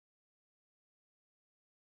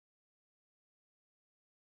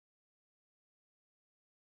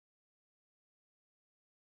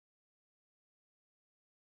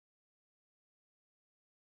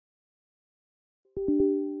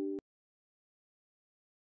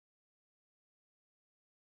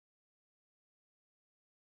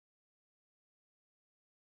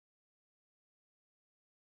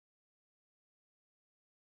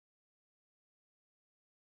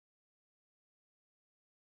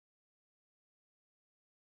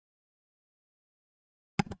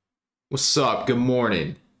What's up? Good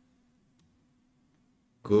morning.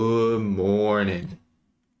 Good morning.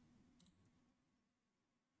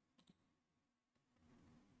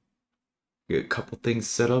 Get a couple things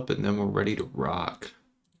set up and then we're ready to rock.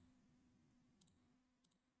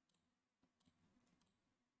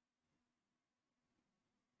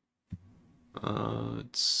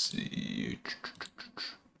 Let's see.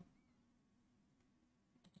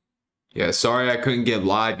 Yeah, sorry I couldn't get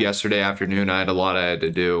live yesterday afternoon. I had a lot I had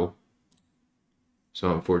to do.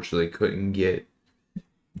 So unfortunately couldn't get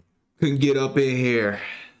up in here.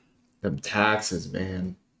 Them taxes,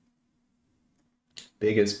 man.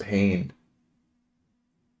 Biggest pain.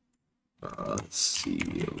 Let's see,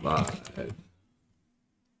 live.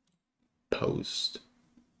 Post.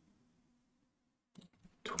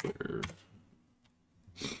 Twitter.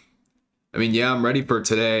 I mean, yeah, I'm ready for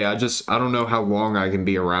today. I don't know how long I can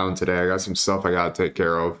be around today. I got some stuff I gotta take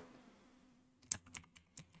care of.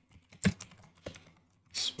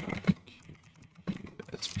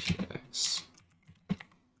 SPX.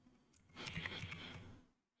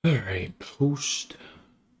 All right, post.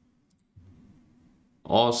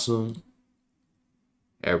 Awesome.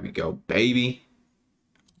 There we go, baby.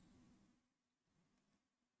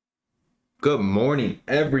 Good morning,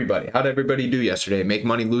 everybody. How'd everybody do yesterday? Make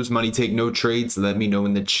money, lose money, take no trades? Let me know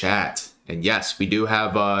in the chat. And yes, we do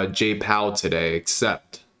have Jay Powell today,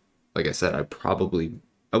 except, like I said, I probably...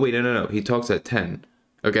 Oh, wait, no. He talks at 10.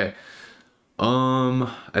 Okay.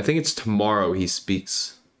 I think it's tomorrow he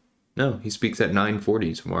speaks. No, he speaks at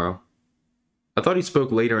 9:40 tomorrow. I thought he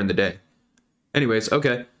spoke later in the day. Anyways,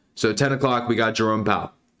 okay. So 10 o'clock, we got Jerome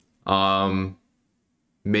Powell.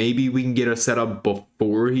 Maybe we can get a setup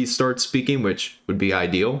before he starts speaking, which would be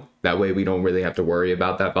ideal. That way we don't really have to worry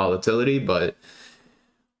about that volatility, but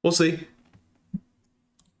we'll see.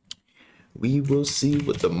 We will see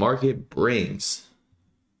what the market brings.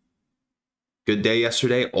 Good day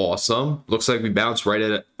yesterday. Awesome. Looks like we bounced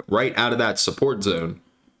right out of that support zone,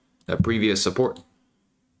 that previous support.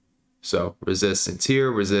 So resistance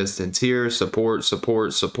here,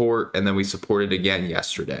 support, and then we supported again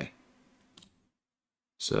yesterday.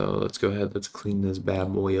 So let's go ahead. Let's clean this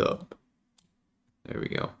bad boy up. There we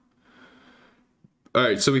go. All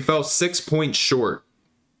right. So we fell 6 points short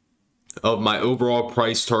of my overall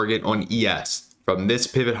price target on ES from this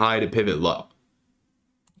pivot high to pivot low.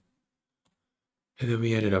 And then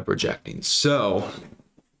we ended up rejecting. So,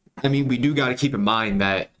 I mean, we do got to keep in mind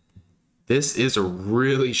that this is a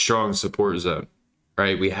really strong support zone,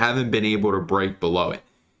 right? We haven't been able to break below it.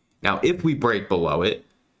 Now, if we break below it,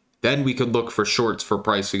 then we could look for shorts for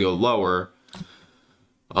price to go lower.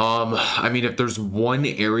 I mean, if there's one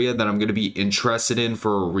area that I'm going to be interested in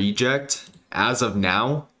for a reject, as of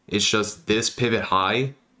now, it's just this pivot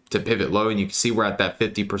high to pivot low. And you can see we're at that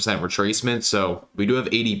 50% retracement. So we do have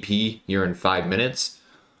ADP here in 5 minutes.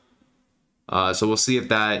 So we'll see if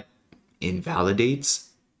that invalidates.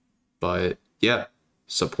 But yeah,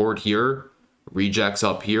 support here, rejects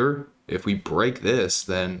up here. If we break this,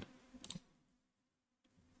 then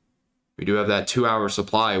we do have that 2-hour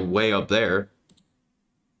supply way up there.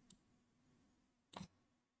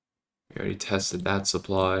 We already tested that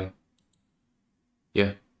supply.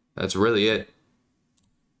 Yeah, that's really it.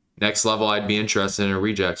 Next level, I'd be interested in a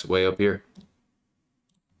rejects way up here.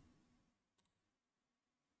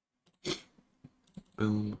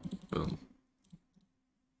 Boom, boom.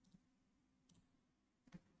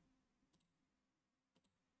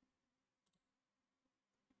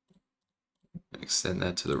 Extend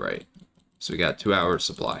that to the right. So we got 2-hour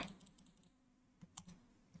supply.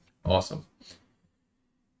 Awesome.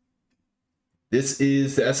 This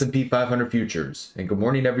is the S&P 500 futures. And good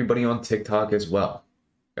morning, everybody on TikTok as well.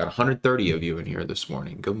 Got 130 of you in here this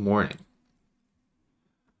morning. Good morning.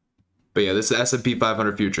 But yeah, this is the S&P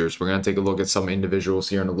 500 futures. We're going to take a look at some individuals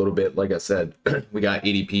here in a little bit. Like I said, we got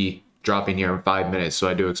ADP dropping here in 5 minutes. So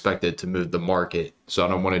I do expect it to move the market. So I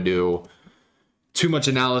don't want to do too much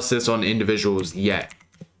analysis on individuals yet.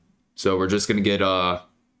 So we're just going to get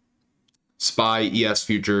SPY, ES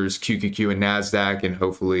futures, QQQ, and NASDAQ, and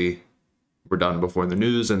hopefully we're done before the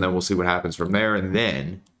news, and then we'll see what happens from there, and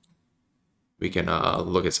then we can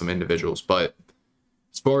look at some individuals. But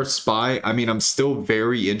as far as SPY, I mean, I'm still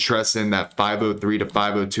very interested in that 503 to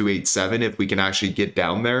 502.87 if we can actually get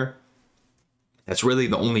down there. That's really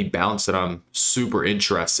the only bounce that I'm super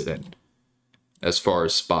interested in. as far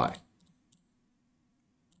as SPY.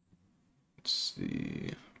 Let's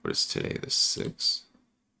see. What is today? The 6th.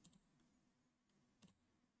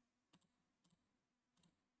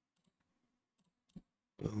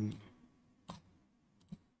 Boom.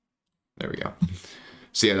 There we go.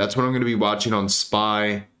 So yeah, that's what I'm going to be watching on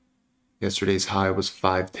SPY. Yesterday's high was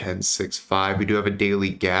 510.65. We do have a daily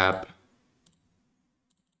gap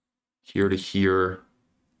here to here.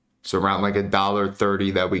 So around like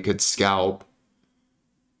 $1.30 that we could scalp.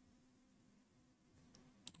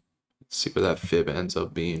 Let's see where that fib ends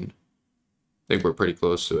up being. I think we're pretty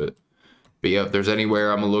close to it. But yeah, if there's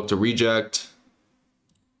anywhere I'm going to look to reject.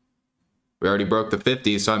 We already broke the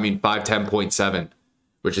 50, so I mean 510.7,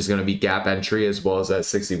 which is going to be gap entry as well as that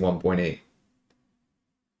 61.8.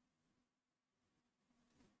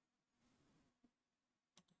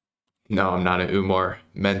 No, I'm not an Umar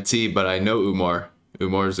mentee, but I know Umar.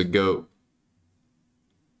 Umar's a GOAT.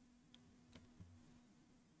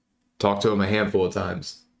 Talked to him a handful of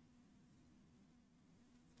times.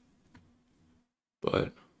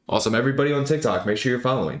 But awesome. Everybody on TikTok, make sure you're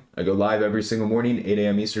following. I go live every single morning, 8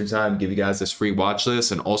 a.m. Eastern time, give you guys this free watch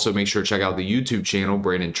list. And also make sure to check out the YouTube channel,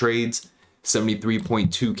 Brandon Trades.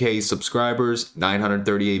 73.2K subscribers,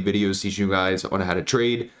 938 videos teaching you guys on how to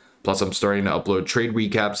trade. Plus, I'm starting to upload trade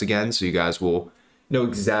recaps again, so you guys will know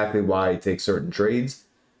exactly why I take certain trades.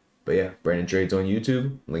 But yeah, Brandon Trades on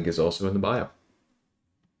YouTube. Link is also in the bio.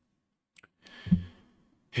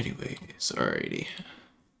 Anyways, alrighty.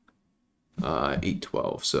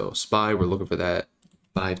 812. So SPY, we're looking for that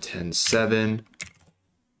 510.7.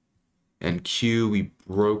 And Q, we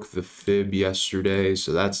broke the fib yesterday,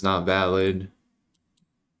 so that's not valid.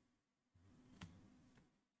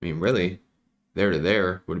 I mean, really, there to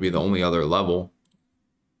there would be the only other level.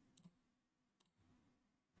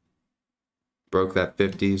 Broke that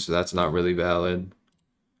 50, so that's not really valid.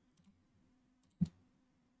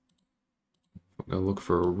 I'm gonna look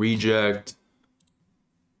for a reject.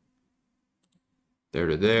 There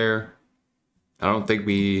to there. I don't think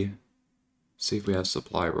we... See if we have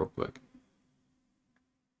supply real quick.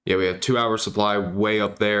 Yeah, we have 2-hour supply way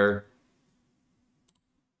up there.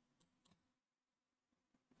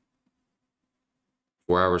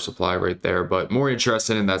 Four-hour supply right there, but more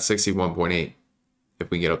interested in that 61.8 if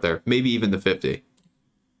we get up there. Maybe even the 50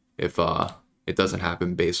 if it doesn't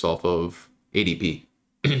happen based off of ADP.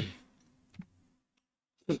 And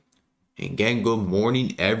again, good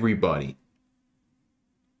morning, everybody.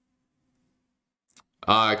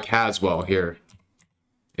 Caswell here.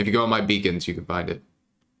 If you go on my beacons, you can find it.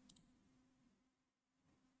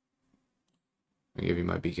 I'll give you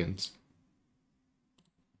my beacons.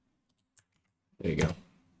 There you go.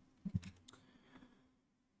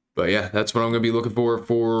 But yeah, that's what I'm going to be looking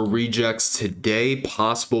for rejects today.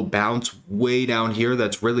 Possible bounce way down here.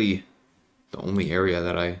 That's really the only area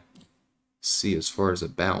that I see as far as a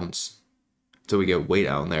bounce. Until we get way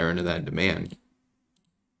down there into that demand.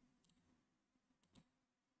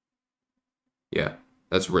 Yeah,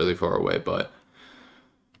 that's really far away, but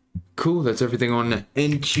cool. That's everything on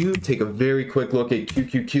NQ. Take a very quick look at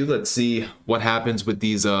QQQ. Let's see what happens with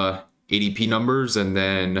these ADP numbers, and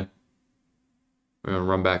then we're going to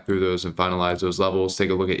run back through those and finalize those levels, take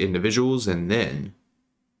a look at individuals, and then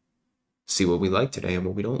see what we like today and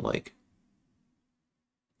what we don't like.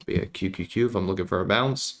 But yeah, QQQ, if I'm looking for a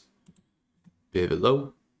bounce, pivot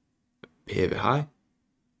low, pivot high.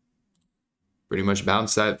 Pretty much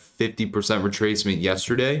bounced that 50% retracement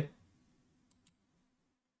yesterday.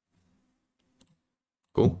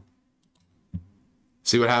 Cool.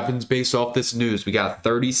 See what happens based off this news. We got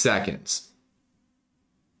 30 seconds.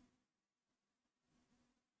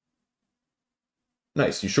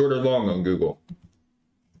 Nice. You short or long on Google?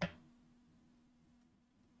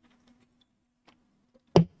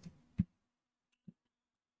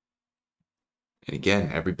 And again,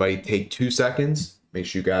 everybody take 2 seconds. Make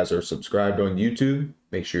sure you guys are subscribed on YouTube.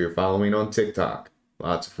 Make sure you're following on TikTok.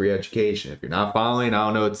 Lots of free education. If you're not following, I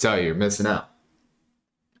don't know what to tell you. You're missing out.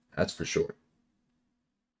 That's for sure.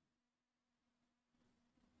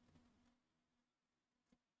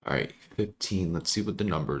 All right, 15. Let's see what the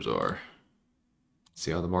numbers are.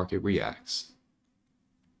 See how the market reacts.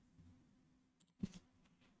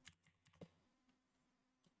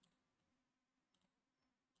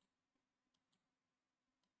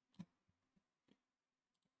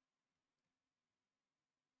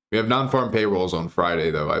 We have non-farm payrolls on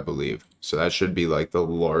Friday, though, I believe. So that should be like the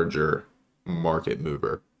larger market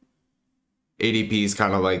mover. ADP is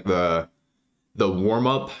kind of like the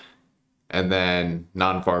warm-up, and then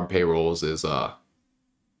non-farm payrolls is the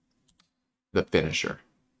finisher.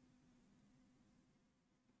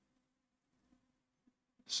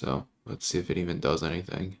 So Let's see if it even does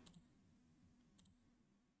anything.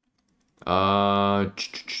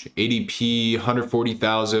 ADP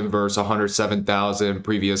 140,000 versus 107,000,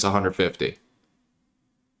 previous 150.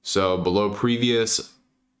 So below previous,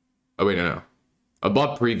 oh wait, no.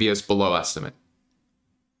 Above previous, below estimate.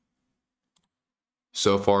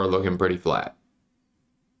 So far looking pretty flat.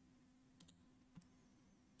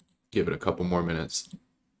 Give it a couple more minutes.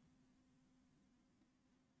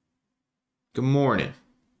 Good morning.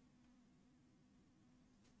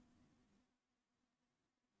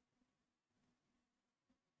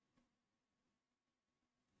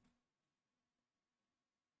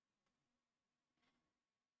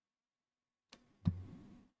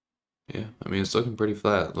 Yeah, I mean, it's looking pretty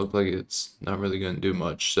flat. Look like it's not really going to do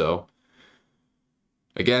much. So,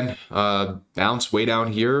 again, bounce way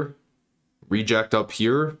down here, reject up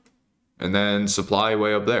here, and then supply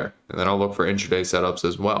way up there. And then I'll look for intraday setups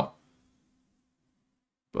as well.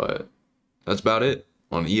 But that's about it.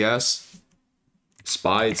 On ES,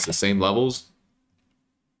 SPY, it's the same levels.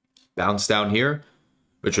 Bounce down here,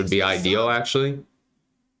 which would be ideal, actually.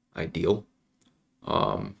 Ideal.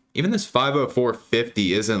 Even this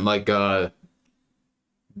 504.50 isn't like a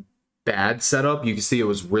bad setup. You can see it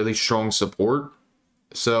was really strong support.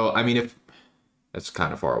 So, I mean, if that's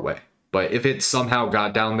kind of far away, but if it somehow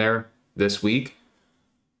got down there this week,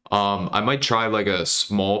 I might try like a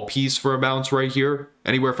small piece for a bounce right here,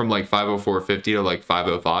 anywhere from like 504.50 to like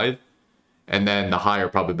 505. And then the higher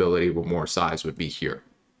probability with more size would be here.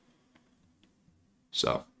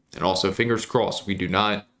 So, and also fingers crossed, we do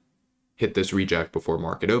not hit this reject before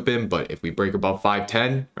market open, but if we break above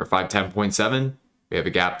 510 or 510.7, we have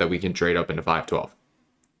a gap that we can trade up into 512.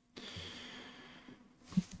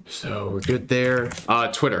 So we're good there.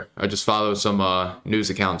 Twitter. I just follow some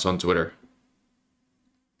news accounts on Twitter.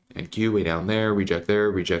 And Q way down there, reject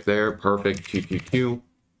there, perfect. QQQ.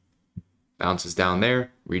 Bounces down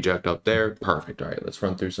there, reject up there, perfect. All right, let's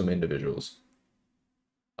run through some individuals.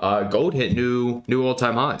 Gold hit new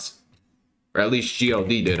all-time highs. Or at least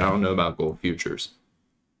GLD did. I don't know about gold futures.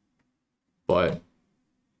 But,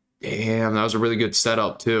 damn, that was a really good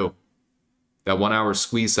setup, too. That 1 hour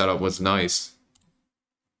squeeze setup was nice.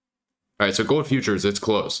 All right, so gold futures, it's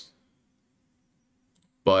close.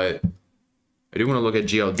 But I do want to look at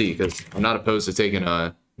GLD because I'm not opposed to taking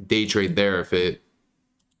a day trade there if it...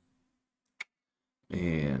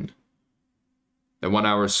 Man. That 1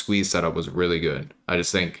 hour squeeze setup was really good. I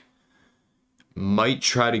just think... might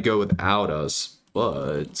try to go without us,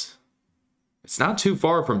 but it's not too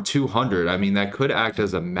far from 200. I mean, that could act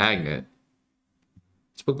as a magnet.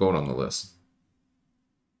 Let's put gold on the list.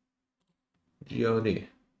 GOD.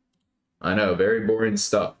 I know, very boring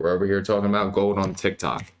stuff. We're over here talking about gold on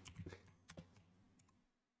TikTok.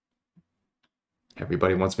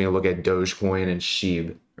 Everybody wants me to look at Dogecoin and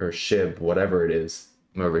SHIB, whatever it is.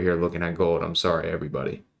 I'm over here looking at gold. I'm sorry,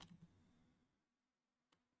 everybody.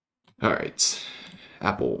 All right,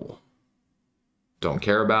 Apple, don't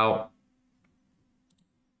care about.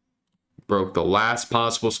 Broke the last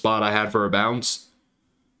possible spot I had for a bounce.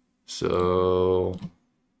 So,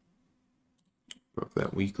 broke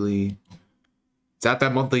that weekly. It's at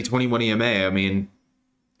that monthly 21 EMA. I mean,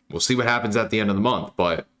 we'll see what happens at the end of the month,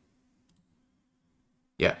 but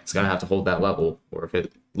yeah, it's going to have to hold that level, or if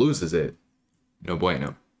it loses it, no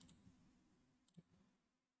bueno.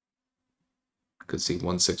 Could see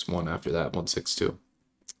 161 after that, 162.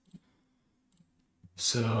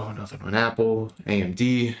 So nothing on Apple.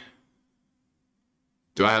 AMD.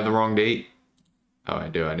 Do I have the wrong date? Oh, I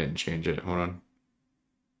do. I didn't change it. Hold on.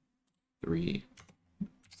 3,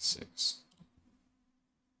 6.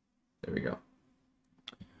 There we go.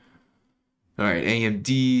 All right,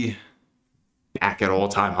 AMD back at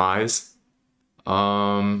all-time highs.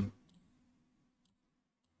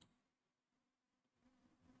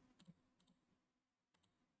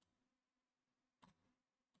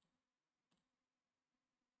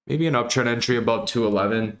 Maybe an uptrend entry above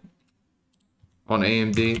 211 on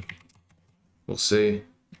AMD. We'll see.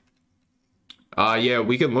 Yeah,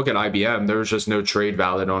 we can look at IBM. There was just no trade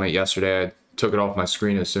valid on it yesterday. I took it off my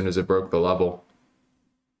screen as soon as it broke the level.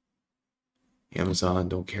 Amazon,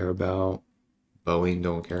 don't care about. Boeing,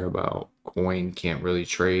 don't care about. Coin, can't really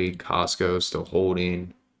trade. Costco, still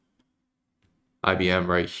holding. IBM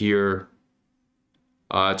right here.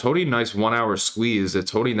 It's holding a nice 1 hour squeeze.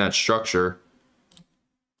 It's holding that structure.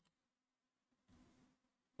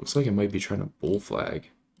 Looks like it might be trying to bull flag.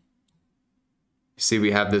 You see, we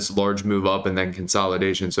have this large move up and then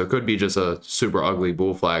consolidation. So it could be just a super ugly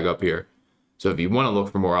bull flag up here. So if you want to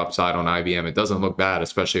look for more upside on IBM, it doesn't look bad,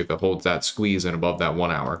 especially if it holds that squeeze and above that 1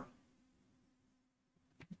 hour.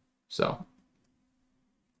 So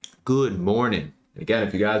Good morning. Again,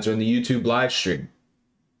 if you guys are in the YouTube live stream,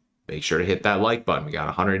 make sure to hit that like button. We got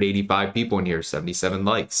 185 people in here, 77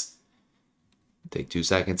 likes. Take 2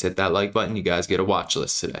 seconds, hit that like button. You guys get a watch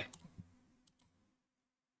list today.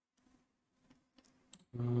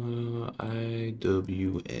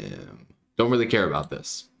 IWM. Don't really care about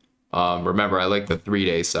this. Remember, I like the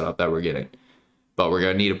 3-day setup that we're getting, but we're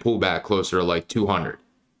going to need a pullback closer to like 200.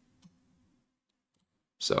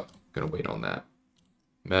 So, going to wait on that.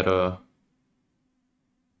 Meta.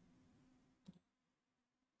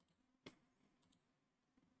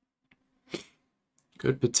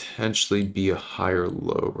 Could potentially be a higher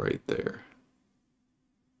low right there.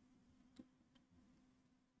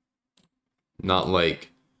 Not my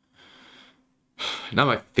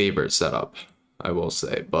favorite setup, I will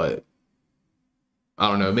say, but I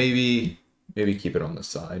don't know, maybe keep it on the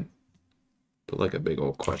side. Put like a big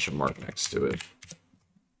old question mark next to it.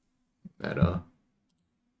 Meta.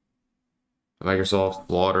 Microsoft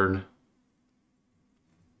slaughtered.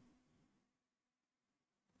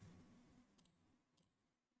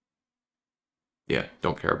 Yeah,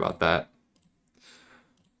 don't care about that.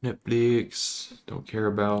 Netflix, don't care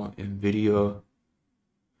about NVDA.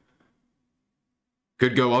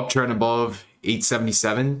 Could go uptrend above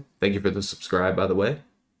 877. Thank you for the subscribe, by the way.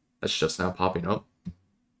 That's just now popping up.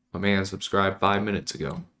 My man subscribed 5 minutes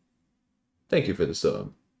ago. Thank you for the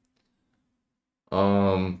sub.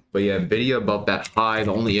 But yeah, NVIDIA above that high.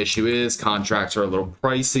 The only issue is contracts are a little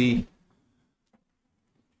pricey.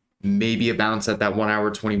 Maybe a bounce at that 1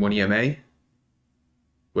 hour 21 EMA.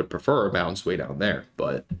 Would prefer a bounce way down there,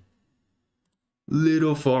 but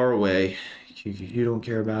little far away. QQQ don't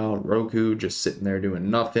care about. Roku just sitting there doing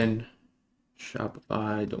nothing.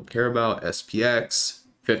 Shopify don't care about. SPX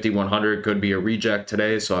 5100 could be a reject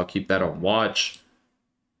today, so I'll keep that on watch.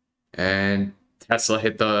 And Tesla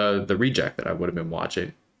hit the reject that I would have been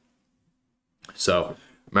watching. So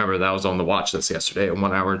remember, that was on the watch list yesterday. A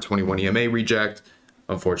 1 hour 21 EMA reject.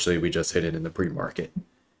 Unfortunately, we just hit it in the pre-market.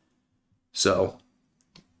 So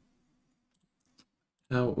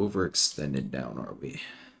how overextended down are we?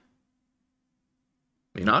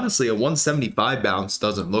 I mean, honestly, a 175 bounce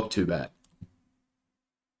doesn't look too bad.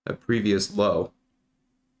 A previous low.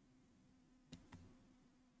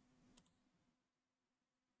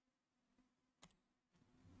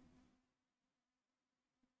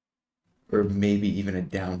 Or maybe even a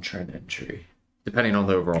downtrend entry, depending on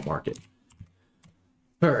the overall market.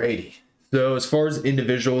 Alrighty. So as far as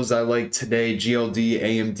individuals, I like today GLD,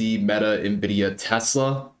 AMD, Meta, NVIDIA,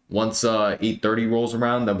 Tesla. Once 8:30 rolls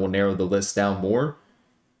around, then we'll narrow the list down more.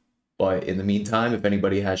 But in the meantime, if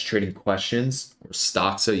anybody has trading questions or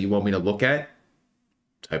stocks that you want me to look at,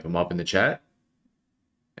 type them up in the chat.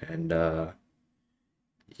 And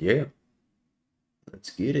yeah,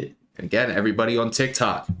 let's get it. And again, everybody on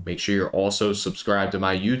TikTok, make sure you're also subscribed to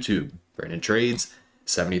my YouTube. Brandon Trades,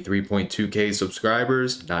 73.2K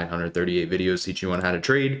subscribers, 938 videos teaching you on how to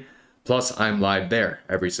trade. Plus, I'm live there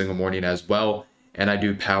every single morning as well. And I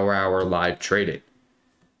do Power Hour live trading.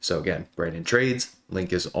 So again, Brandon Trades,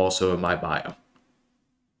 link is also in my bio.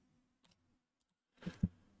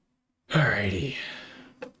 Alrighty.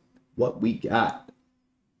 What we got?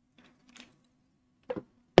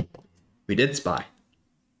 We did SPY.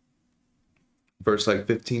 First like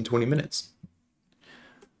 15-20 minutes.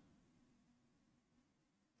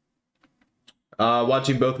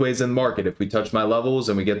 Watching both ways in the market. If we touch my levels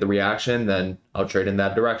and we get the reaction, then I'll trade in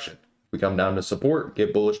that direction. If we come down to support,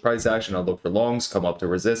 get bullish price action, I'll look for longs. Come up to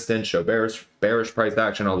resistance, show bearish price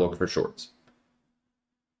action, I'll look for shorts.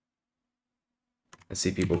 I see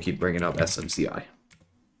people keep bringing up SMCI.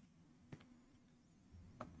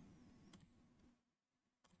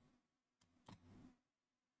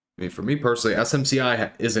 I mean, for me personally,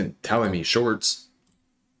 SMCI isn't telling me shorts.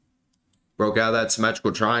 Broke out of that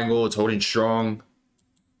symmetrical triangle. It's holding strong.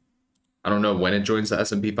 I don't know when it joins the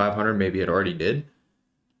S&P 500. Maybe it already did.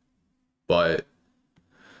 But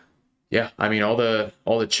yeah, I mean, all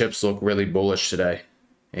the chips look really bullish today.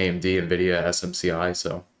 AMD, NVIDIA, SMCI.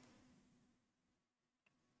 So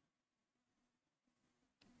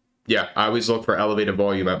yeah, I always look for elevated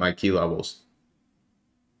volume at my key levels.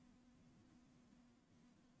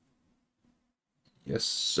 Yes,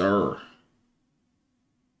 sir.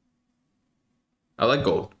 I like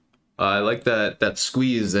gold. I like that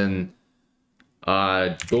squeeze, and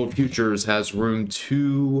gold futures has room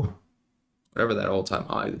to whatever that all-time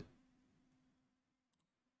high.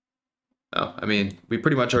 Oh, I mean, we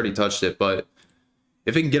pretty much already touched it, but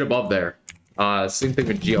if it can get above there, same thing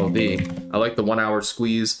with GLD. I like the 1 hour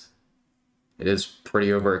squeeze. It is pretty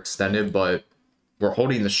overextended, but we're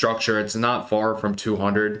holding the structure. It's not far from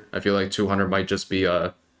 200. I feel like 200 might just be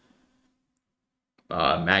a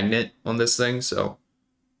magnet on this thing, so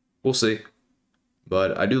we'll see.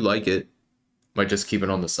 But I do like it. Might just keep it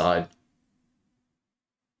on the side.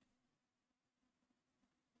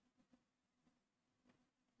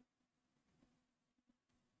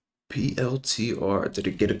 PLTR, did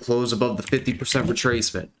it get a close above the 50%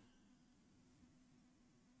 retracement?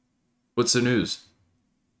 What's the news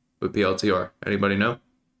with PLTR? Anybody know?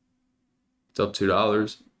 It's up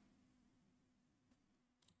 $2.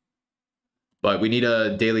 But we need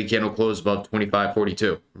a daily candle close above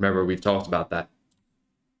 25.42. Remember, we've talked about that.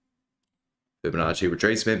 Fibonacci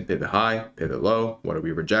retracement, pivot high, pivot low. What are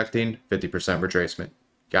we rejecting? 50% retracement.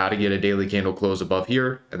 Got to get a daily candle close above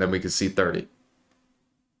here, and then we can see 30.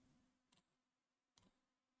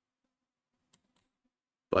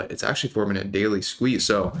 But it's actually forming a daily squeeze,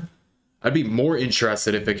 so I'd be more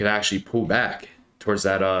interested if it could actually pull back towards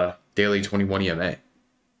that daily 21 EMA.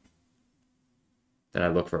 Then I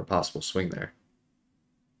look for a possible swing there.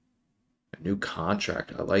 A new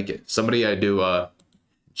contract, I like it. Somebody I do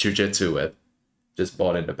jiu-jitsu with just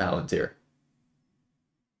bought into Palantir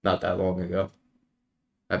not that long ago.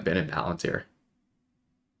 I've been in Palantir.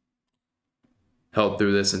 Held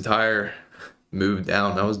through this entire move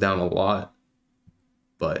down. I was down a lot.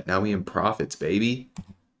 But now we in profits, baby.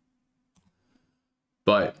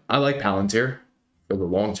 But I like Palantir for the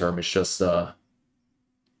long term. It's just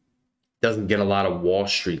doesn't get a lot of Wall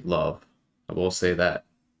Street love. I will say that.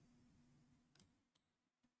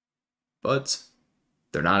 But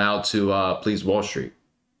they're not out to please Wall Street.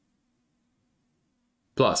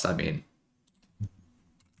 Plus, I mean,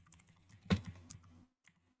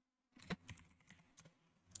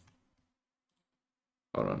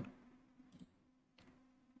 hold on.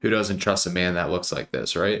 Who doesn't trust a man that looks like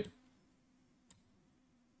this, right?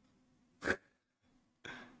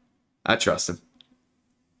 I trust him.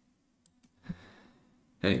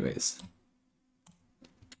 Anyways.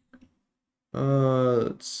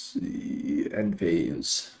 Let's see. End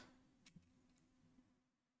phase.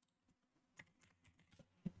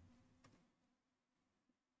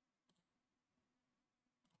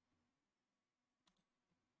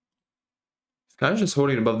 Kind of just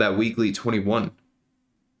holding above that weekly 21.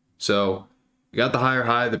 So we got the higher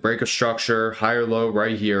high, the break of structure, higher low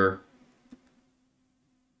right here.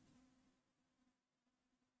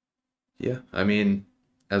 Yeah, I mean,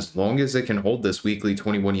 as long as it can hold this weekly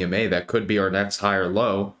 21 EMA, that could be our next higher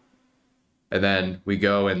low. And then we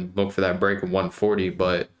go and look for that break of 140.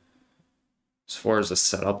 But as far as the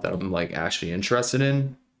setup that I'm like actually interested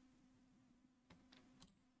in,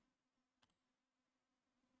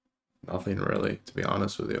 nothing really, to be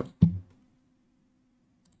honest with you.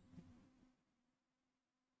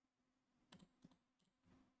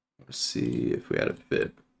 Let's see if we had a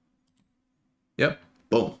fib. Yep,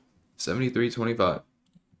 boom, 73.25.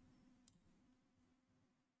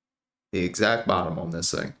 The exact bottom on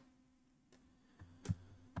this thing.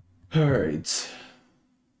 All right.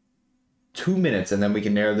 2 minutes and then we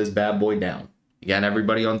can narrow this bad boy down. Again,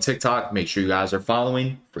 everybody on TikTok, make sure you guys are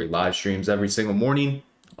following. Free live streams every single morning.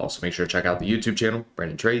 Also, make sure to check out the YouTube channel,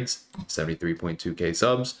 Brandon Trades, 73.2K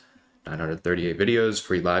subs, 938 videos,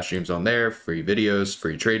 free live streams on there, free videos,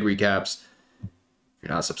 free trade recaps. If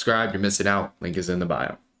you're not subscribed, you're missing out. Link is in the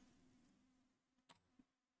bio.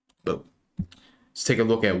 Boom. Let's take a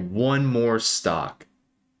look at one more stock,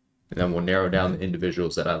 and then we'll narrow down the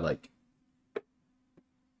individuals that I like.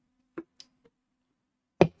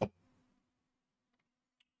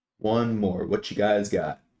 One more. What you guys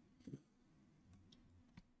got?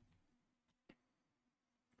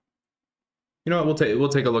 You know what? We'll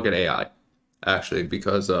take a look at AI, actually,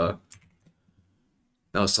 because that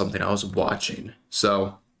was something I was watching.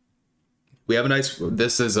 So we have a nice.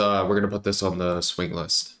 This is we're gonna put this on the swing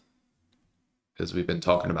list because we've been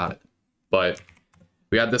talking about it. But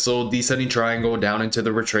we had this little descending triangle down into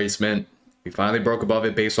the retracement. We finally broke above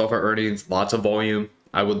it based off our earnings. Lots of volume.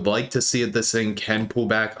 I would like to see if this thing can pull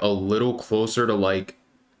back a little closer to like,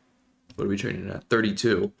 what are we trading at?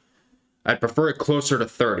 32. I'd prefer it closer to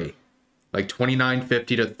 30. Like 29.50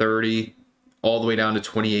 to 30, all the way down to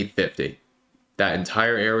 28.50. That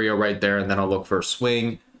entire area right there, and then I'll look for a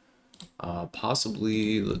swing.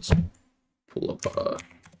 Possibly, let's pull up. I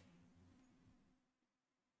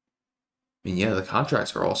mean, yeah, the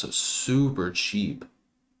contracts are also super cheap.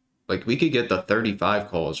 Like, we could get the 35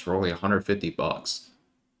 calls for only 150 bucks.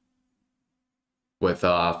 With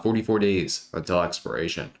 44 days until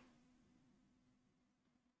expiration.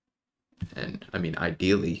 And, I mean,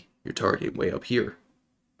 ideally, you're targeting way up here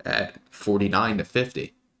at 49 to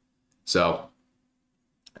 50. So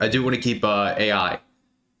I do want to keep AI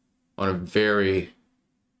on a very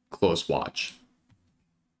close watch.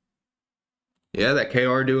 Yeah, that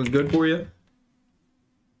KR doing good for you?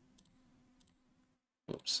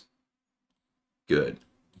 Oops. Good.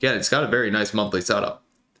 Yeah, it's got a very nice monthly setup.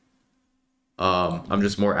 I'm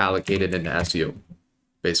just more allocated into SU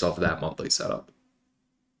based off of that monthly setup.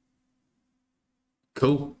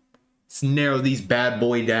 Cool. Let's narrow these bad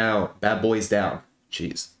boys down.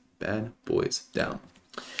 Jeez. Bad boys down.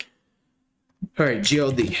 All right,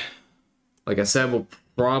 GLD. Like I said, we'll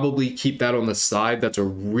probably keep that on the side. That's a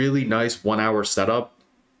really nice 1 hour setup.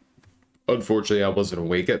 Unfortunately, I wasn't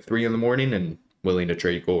awake at 3 in the morning and willing to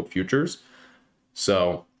trade gold futures.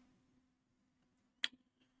 So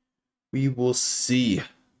we will see.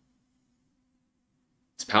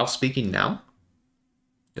 Is Powell speaking now?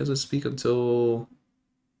 He doesn't speak until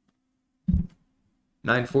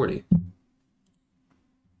 9:40.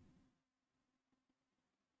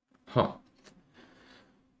 Huh.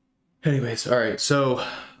 Anyways, all right. So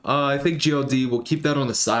I think GLD, we'll keep that on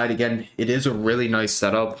the side. Again, it is a really nice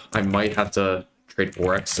setup. I might have to trade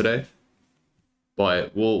Forex today,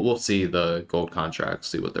 but we'll see the gold contracts,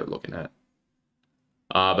 see what they're looking at.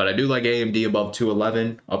 But I do like AMD above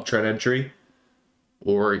 211, uptrend entry,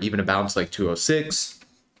 or even a bounce like 206.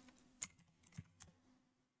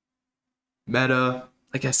 Meta,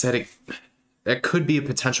 like I said, that could be a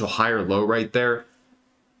potential higher low right there.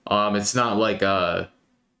 It's not like a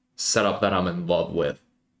setup that I'm in love with.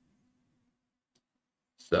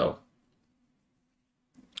 So,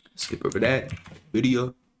 skip over that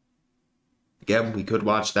video. Again, we could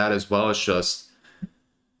watch that as well. It's just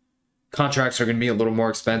contracts are going to be a little more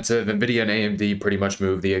expensive. NVIDIA and AMD pretty much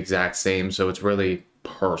move the exact same, so it's really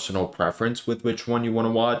personal preference with which one you want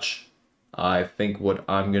to watch. I think what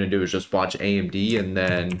I'm going to do is just watch AMD, and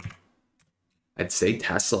then I'd say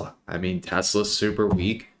Tesla. I mean, Tesla's super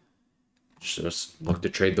weak. Just look to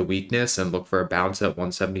trade the weakness and look for a bounce at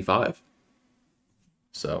 175.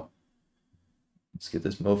 So let's get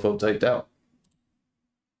this mofo typed out.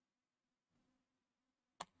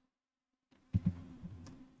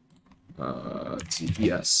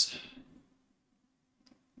 TPS.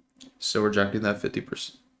 So rejecting that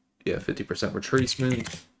 50%. Yeah, 50%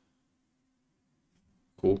 retracement.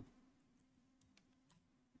 Cool.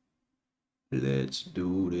 Let's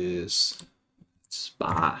do this.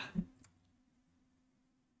 SPY.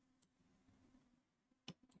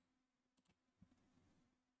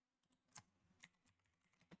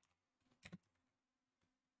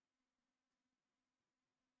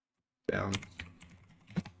 Down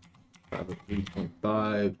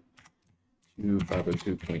 503.5 to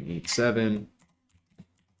 502.87.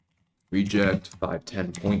 Reject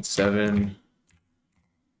 510.7.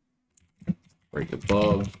 Break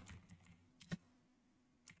above.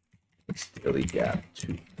 Daily gap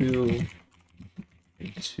 2Q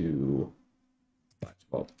into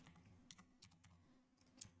 512.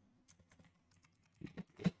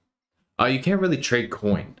 You can't really trade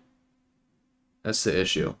coin. That's the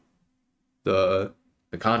issue. The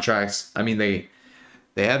contracts, I mean, they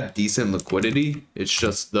have decent liquidity. It's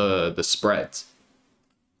just the spreads.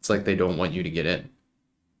 It's like they don't want you to get in.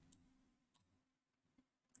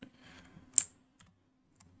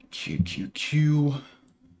 QQQ.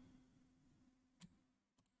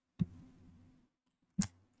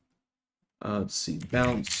 Let's see,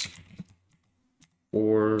 bounce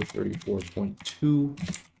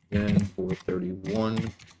 434.2, then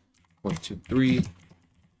 431.23.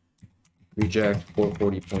 Reject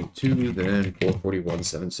 440.2, then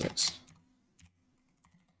 441.76.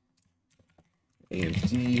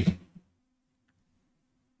 AMD.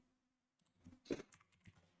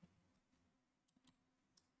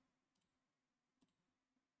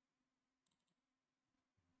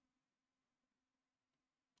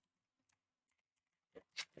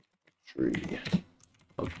 Tree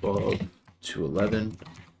above 211.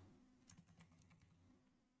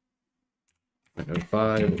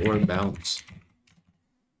 0.05 or bounce.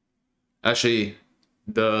 Actually,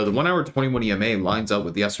 the 1 hour 21 EMA lines up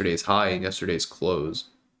with yesterday's high and yesterday's close.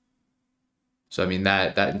 So I mean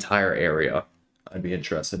that entire area I'd be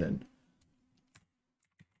interested in.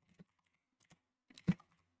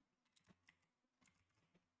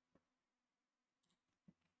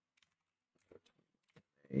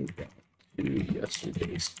 Down to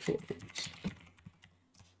yesterday's close.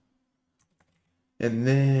 And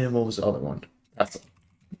then what was the other one? That's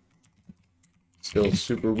still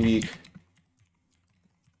super weak.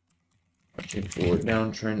 Watching for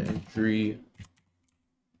downtrend entry.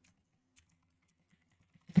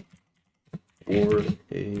 Or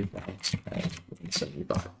a bounce at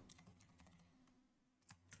 175.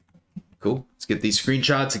 Cool. Let's get these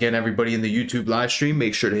screenshots. Again, everybody in the YouTube live stream,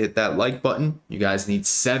 make sure to hit that like button. You guys need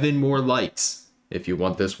 7 more likes if you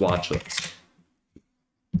want this watch list.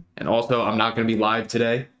 And also, I'm not going to be live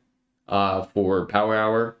today for Power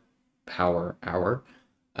Hour.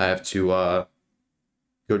 I have to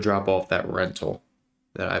go drop off that rental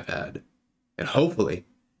that I've had and hopefully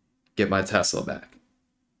get my Tesla back,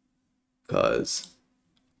 because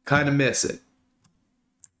kind of miss it.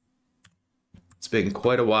 It's been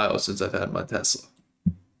quite a while since I've had my Tesla.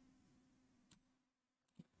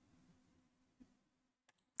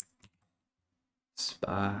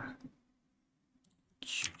 SPY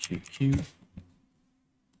QQQ.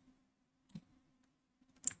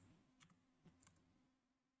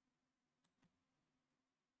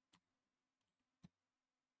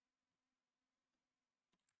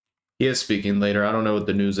 He is speaking later. I don't know what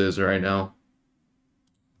the news is right now.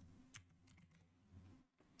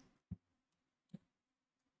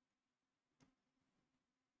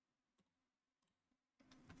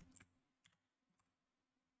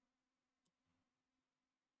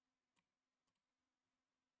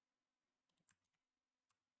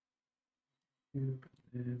 And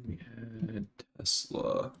we had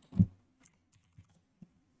Tesla.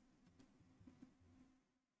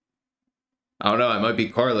 I don't know. I might be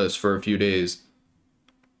carless for a few days.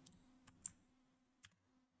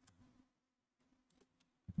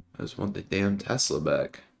 I just want the damn Tesla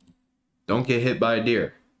back. Don't get hit by a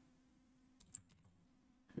deer.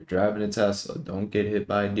 If you're driving a Tesla, don't get hit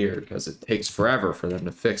by a deer, because it takes forever for them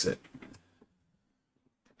to fix it.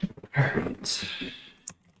 All right.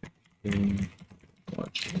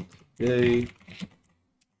 Watching today.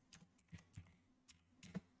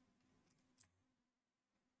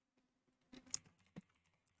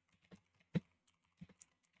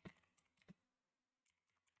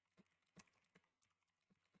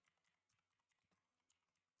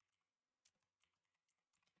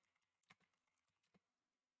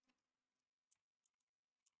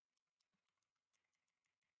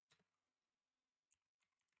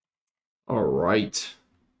 All right.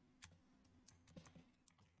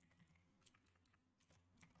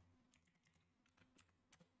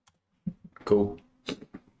 Cool.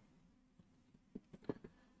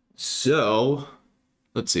 So,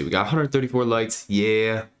 let's see. We got 134 likes.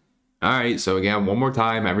 Yeah. All right. So, again, one more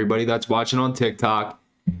time, everybody that's watching on TikTok,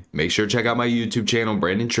 make sure to check out my YouTube channel,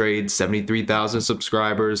 Brandon Trades. 73,000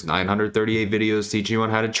 subscribers, 938 videos teaching you on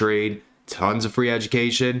how to trade, tons of free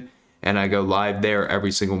education, and I go live there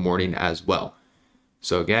every single morning as well.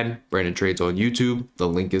 So, again, Brandon Trades on YouTube. The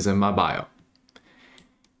link is in my bio.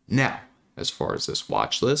 Now, as far as this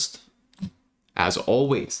watch list, as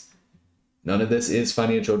always, none of this is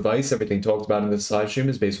financial advice. Everything talked about in this live stream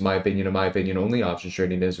is based on my opinion and my opinion only. Options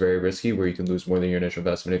trading is very risky, where you can lose more than your initial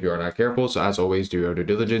investment if you are not careful. So as always, do your own due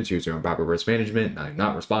diligence, use your own proper risk management. I'm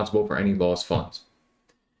not responsible for any lost funds.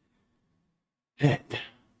 And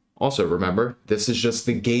also remember, this is just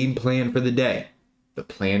the game plan for the day. The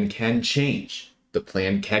plan can change. The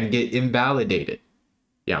plan can get invalidated.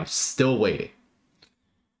 Yeah, I'm still waiting.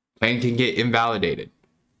 Plan can get invalidated,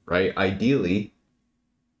 right? Ideally,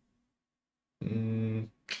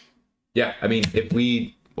 yeah, I mean, if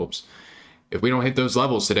we don't hit those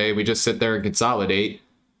levels today, we just sit there and consolidate,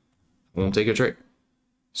 won't take a trade.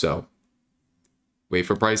 So wait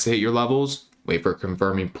for price to hit your levels, wait for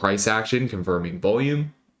confirming price action, confirming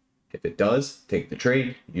volume. If it does, take the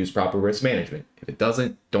trade, use proper risk management. If it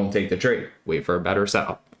doesn't, don't take the trade. Wait for a better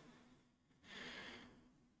setup.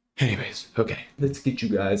 Anyways, okay, let's get you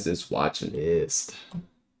guys this watch list.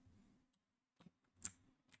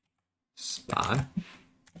 SPY.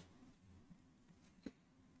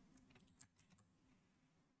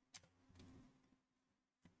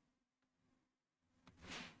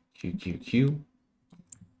 QQQ.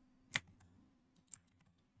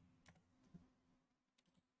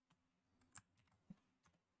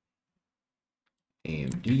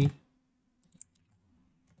 AMD.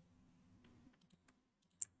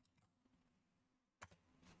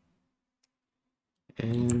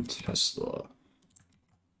 And Tesla.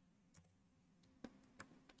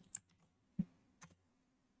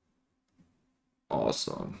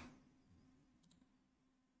 Awesome.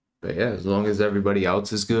 But yeah, as long as everybody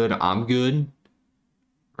else is good, I'm good.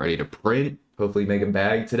 Ready to print. Hopefully make a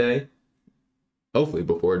bag today. Hopefully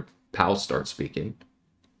before Powell starts speaking,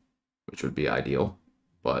 which would be ideal.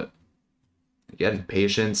 But again,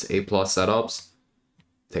 patience, A+ setups.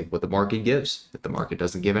 Take what the market gives. If the market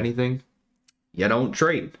doesn't give anything, you don't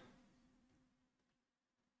trade.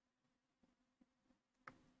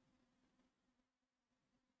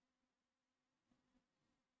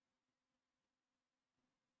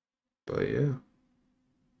 But yeah.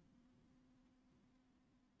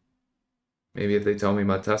 Maybe if they tell me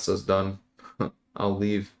my Tesla's done, I'll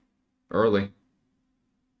leave early.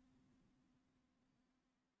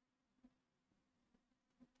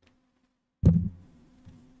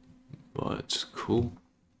 Cool.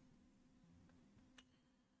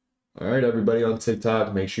 All right, everybody on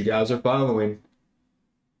TikTok, make sure you guys are following.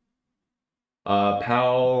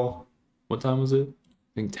 Pal, what time was it? I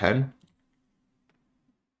think 10?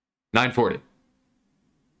 9:40.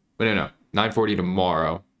 Wait, no. 9:40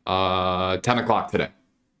 tomorrow. 10 o'clock today.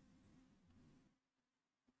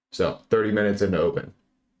 So 30 minutes into open.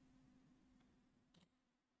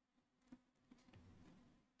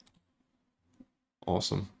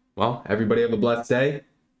 Awesome. Well, everybody have a blessed day.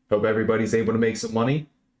 Hope everybody's able to make some money.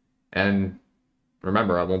 And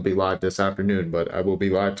remember, I won't be live this afternoon, but I will be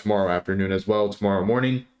live tomorrow afternoon as well, tomorrow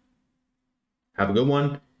morning. Have a good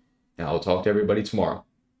one, and I'll talk to everybody tomorrow.